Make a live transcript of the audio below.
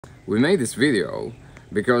We made this video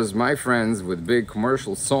because my friends with big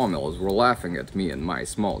commercial sawmills were laughing at me and my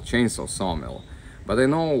small chainsaw sawmill. But I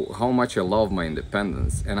know how much I love my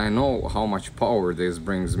independence, and I know how much power this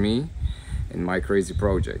brings me in my crazy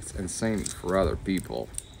projects, and same for other people.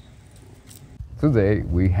 Today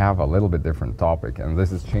we have a little bit different topic, and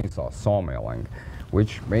this is chainsaw sawmilling,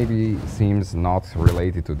 which maybe seems not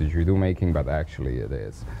related to didgeridoo making, but actually it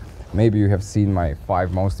is. Maybe you have seen my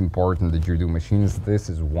 5 most important didgeridoo machines. This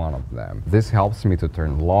is one of them. This helps me to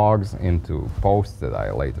turn logs into posts that I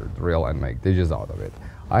later drill and make didges out of it.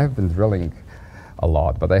 I have been drilling a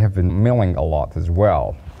lot, but I have been milling a lot as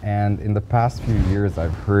well. And in the past few years,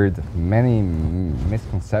 I've heard many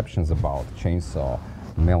misconceptions about chainsaw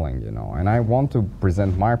milling, and I want to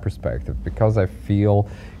present my perspective because I feel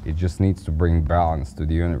it just needs to bring balance to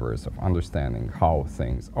the universe of understanding how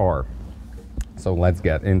things are. So let's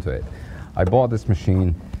get into it. I bought this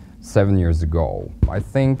machine 7 years ago. I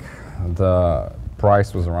think the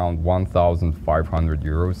price was around 1,500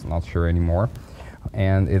 euros, not sure anymore.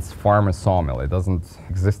 And it's farmer sawmill. It doesn't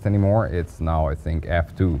exist anymore. It's now, I think,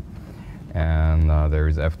 F2. And there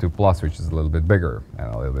is F2 Plus, which is a little bit bigger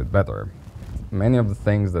and a little bit better. Many of the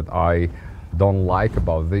things that I don't like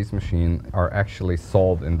about this machine are actually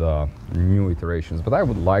solved in the new iterations. But I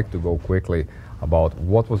would like to go quickly about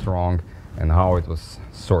what was wrong and how it was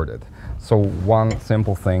sorted. So one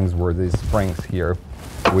simple things were these springs here,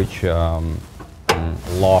 which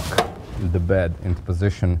lock the bed into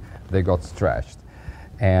position. They got stretched.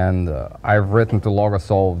 And I've written to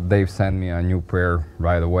Logosol. They've sent me a new pair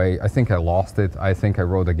right away. I think I lost it. I think I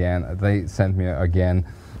wrote again. They sent me again,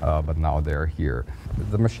 but now they're here.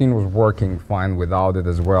 The machine was working fine without it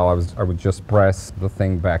as well. I would just press the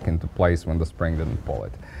thing back into place when the spring didn't pull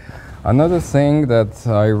it. Another thing that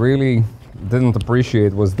I really didn't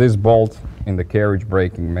appreciate was this bolt in the carriage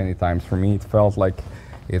breaking many times. For me, it felt like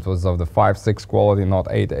it was of the 5/6 quality, not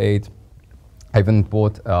 8/8. I even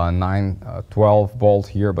put a 9/12 bolt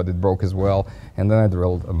here, but it broke as well. And then I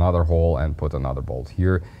drilled another hole and put another bolt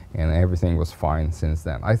here, and everything was fine since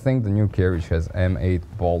then. I think the new carriage has M8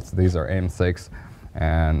 bolts. These are M6,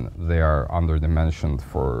 and they are underdimensioned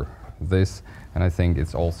for this, and I think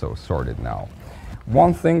it's also sorted now.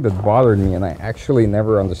 One thing that bothered me, and I actually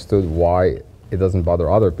never understood why it doesn't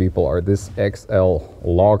bother other people, are these XL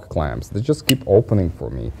log clamps. They just keep opening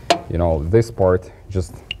for me. This part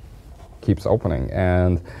just keeps opening,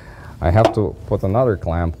 and I have to put another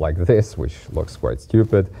clamp like this, which looks quite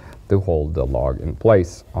stupid, to hold the log in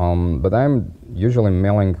place. But I'm usually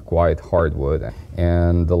milling quite hardwood,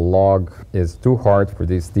 and the log is too hard for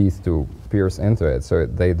these teeth to pierce into it, so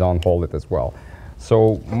they don't hold it as well.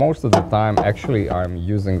 So most of the time, actually, I'm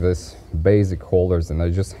using this basic holders, and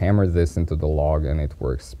I just hammer this into the log, and it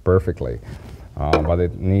works perfectly. But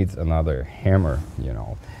it needs another hammer,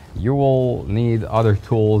 You will need other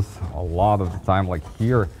tools a lot of the time. Like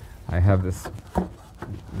here, I have this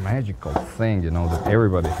magical thing, that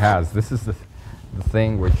everybody has. This is the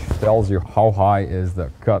thing which tells you how high is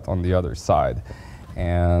the cut on the other side.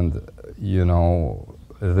 And,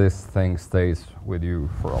 this thing stays with you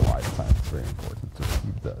for a lifetime. It's very important to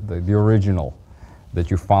keep the original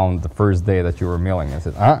that you found the first day that you were milling and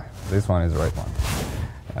said, this one is the right one.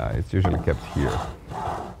 It's usually kept here.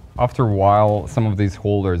 After a while, some of these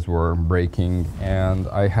holders were breaking, and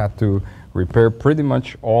I had to repair pretty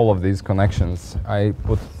much all of these connections. I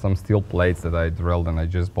put some steel plates that I drilled, and I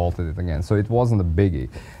just bolted it again. So it wasn't a biggie,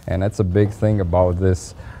 and that's a big thing about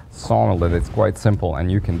this sawmill, that it's quite simple,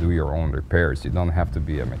 and you can do your own repairs. You don't have to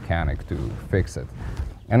be a mechanic to fix it.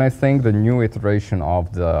 And I think the new iteration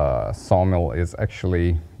of the sawmill is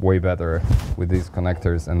actually way better with these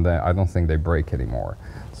connectors, and I don't think they break anymore.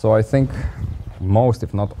 So I think most,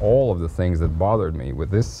 if not all, of the things that bothered me with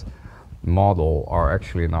this model are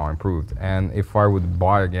actually now improved. And if I would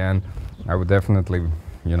buy again, I would definitely,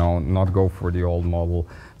 not go for the old model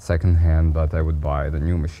secondhand, but I would buy the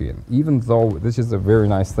new machine. Even though this is a very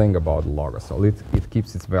nice thing about Logosol, it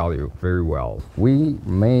keeps its value very well. We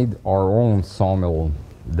made our own sawmill,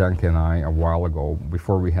 Duncan and I, a while ago.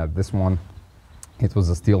 Before we had this one, it was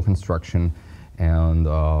a steel construction, and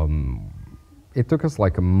it took us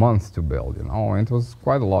like a month to build, and it was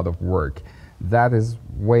quite a lot of work. That is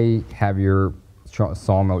way heavier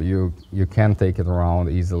sawmill. You can't take it around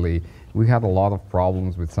easily. We had a lot of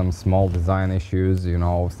problems with some small design issues,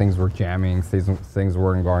 things were jamming, things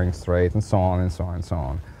weren't going straight, and so on and so on and so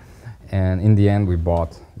on. And in the end, we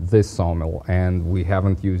bought this sawmill, and we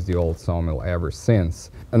haven't used the old sawmill ever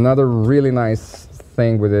since. Another really nice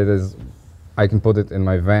thing with it is I can put it in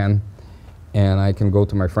my van, and I can go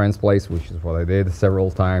to my friend's place, which is what I did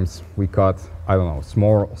several times. We cut, I don't know,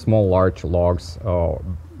 small large logs,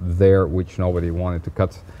 there, which nobody wanted to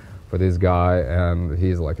cut for this guy, and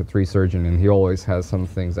he's like a tree surgeon and he always has some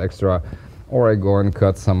things extra. Or I go and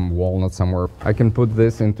cut some walnut somewhere. I can put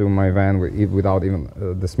this into my van without even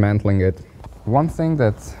dismantling it. One thing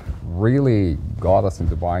that really got us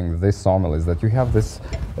into buying this sawmill is that you have this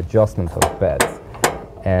adjustment of beds.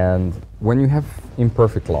 And when you have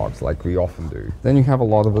imperfect logs, like we often do, then you have a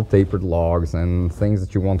lot of the tapered logs and things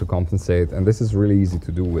that you want to compensate, and this is really easy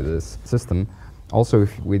to do with this system. Also,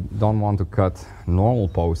 if we don't want to cut normal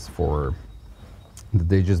posts for the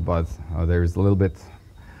didges, but there's a little bit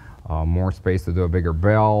more space to do a bigger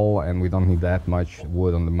bell, and we don't need that much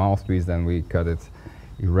wood on the mouthpiece, then we cut it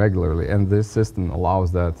irregularly, and this system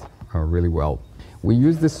allows that really well. We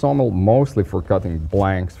use this sawmill mostly for cutting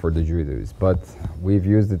blanks for the didgeridoo, but we've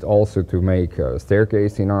used it also to make a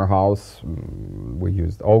staircase in our house. We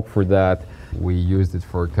used oak for that. We used it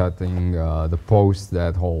for cutting the posts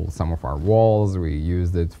that hold some of our walls. We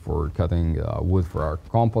used it for cutting wood for our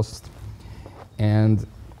compost. And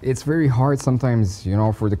it's very hard sometimes, you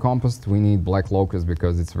know, for the compost we need black locust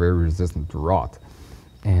because it's very resistant to rot.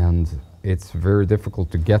 And it's very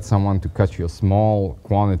difficult to get someone to cut you a small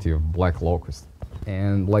quantity of black locust.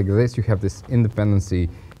 And like this, you have this independency,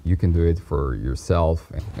 you can do it for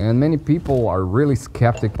yourself. And many people are really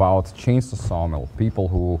skeptic about chainsaw sawmill, people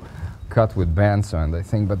who cut with bandsaw, and they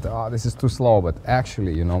think, but this is too slow. But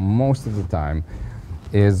actually, you know, most of the time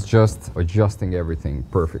is just adjusting everything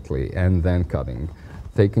perfectly and then cutting,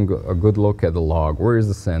 taking a good look at the log, where is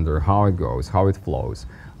the center, how it goes, how it flows.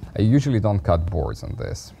 I usually don't cut boards on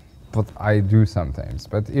this, but I do sometimes.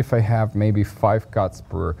 But if I have maybe 5 cuts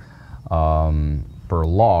per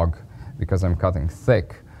log, because I'm cutting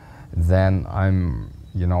thick, then I'm,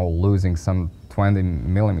 you know, losing some 20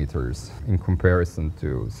 millimeters in comparison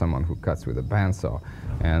to someone who cuts with a bandsaw.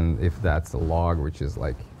 And if that's a log which is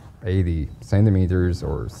like 80 centimeters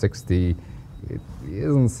or 60, it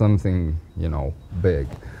isn't something, you know, big.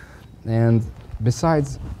 And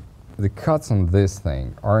besides, the cuts on this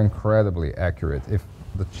thing are incredibly accurate. If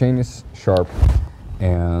the chain is sharp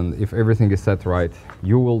and if everything is set right,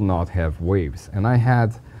 you will not have waves. And I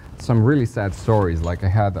had some really sad stories, like I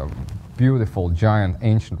had a beautiful giant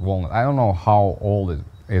ancient walnut. I don't know how old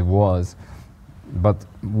it was, but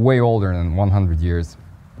way older than 100 years.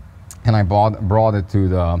 And I brought it to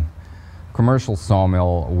the commercial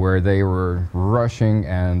sawmill where they were rushing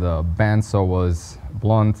and the bandsaw was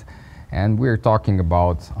blunt. And we're talking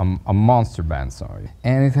about a monster bandsaw.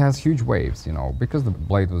 And it has huge waves, you know, because the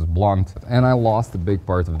blade was blunt. And I lost a big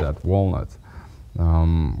part of that walnut,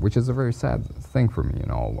 which is a very sad thing for me, you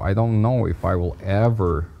know. I don't know if I will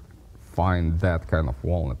ever find that kind of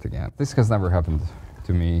walnut again. This has never happened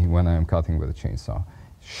to me when I'm cutting with a chainsaw.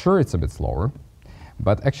 Sure, it's a bit slower,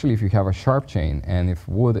 but actually if you have a sharp chain and if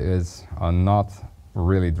wood is not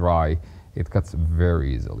really dry, it cuts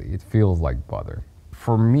very easily. It feels like butter.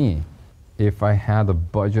 For me, if I had a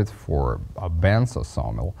budget for a bandsaw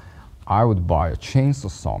sawmill, I would buy a chainsaw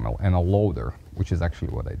sawmill and a loader, which is actually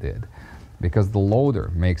what I did. Because the loader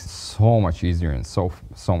makes it so much easier and so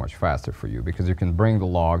much faster for you, because you can bring the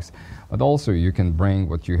logs, but also you can bring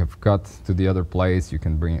what you have cut to the other place, you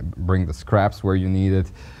can bring the scraps where you need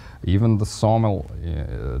it, even the sawmill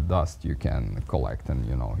dust you can collect and,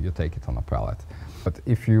 you know, you take it on a pallet. But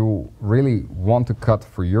if you really want to cut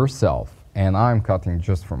for yourself, and I'm cutting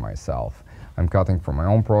just for myself, I'm cutting for my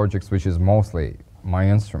own projects, which is mostly my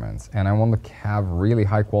instruments, and I want to have really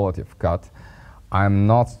high quality of cut, I'm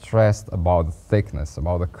not stressed about the thickness,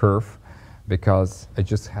 about the curve, because I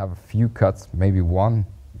just have a few cuts, maybe 1,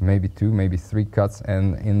 maybe 2, maybe 3 cuts,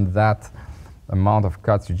 and in that amount of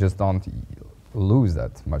cuts you just don't lose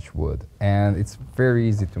that much wood. And it's very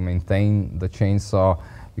easy to maintain the chainsaw.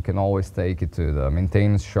 You can always take it to the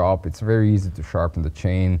maintenance shop. It's very easy to sharpen the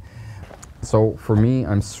chain. So for me,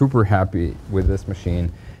 I'm super happy with this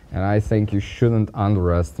machine. And I think you shouldn't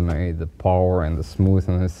underestimate the power and the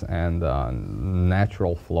smoothness and the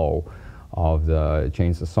natural flow of the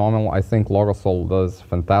chainsaw sawmill. I think Logosol does a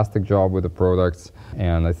fantastic job with the products,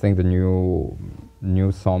 and I think the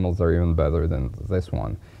new sawmills are even better than this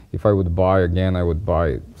one. If I would buy again, I would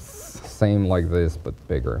buy same like this, but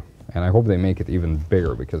bigger. And I hope they make it even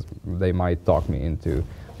bigger, because they might talk me into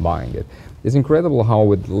buying it. It's incredible how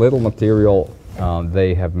with little material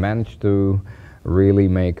they have managed to really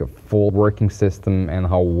make a full working system and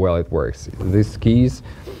how well it works. These keys,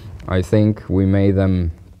 I think we made them,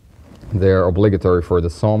 they're obligatory for the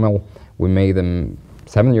sawmill. We made them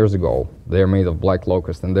 7 years ago. They're made of black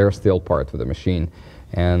locust and they're still part of the machine.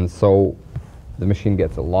 And so the machine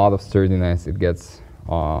gets a lot of sturdiness. It gets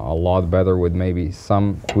a lot better with maybe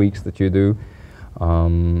some tweaks that you do.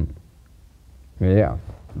 Yeah.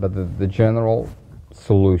 but the general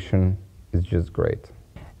solution is just great.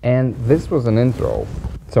 And this was an intro.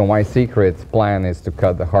 So my secret plan is to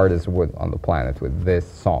cut the hardest wood on the planet with this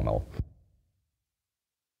sawmill.